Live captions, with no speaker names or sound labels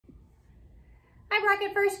Hi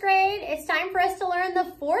Brockett first grade. It's time for us to learn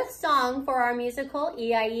the fourth song for our musical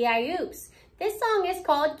E-I-E-I-Oops. This song is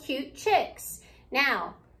called Cute Chicks.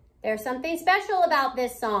 Now, there's something special about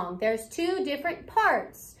this song. There's two different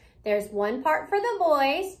parts. There's one part for the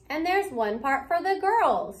boys and there's one part for the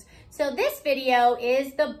girls. So this video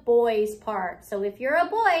is the boys part. So if you're a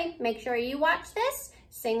boy, make sure you watch this,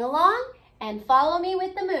 sing along, and follow me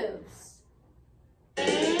with the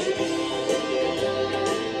moves.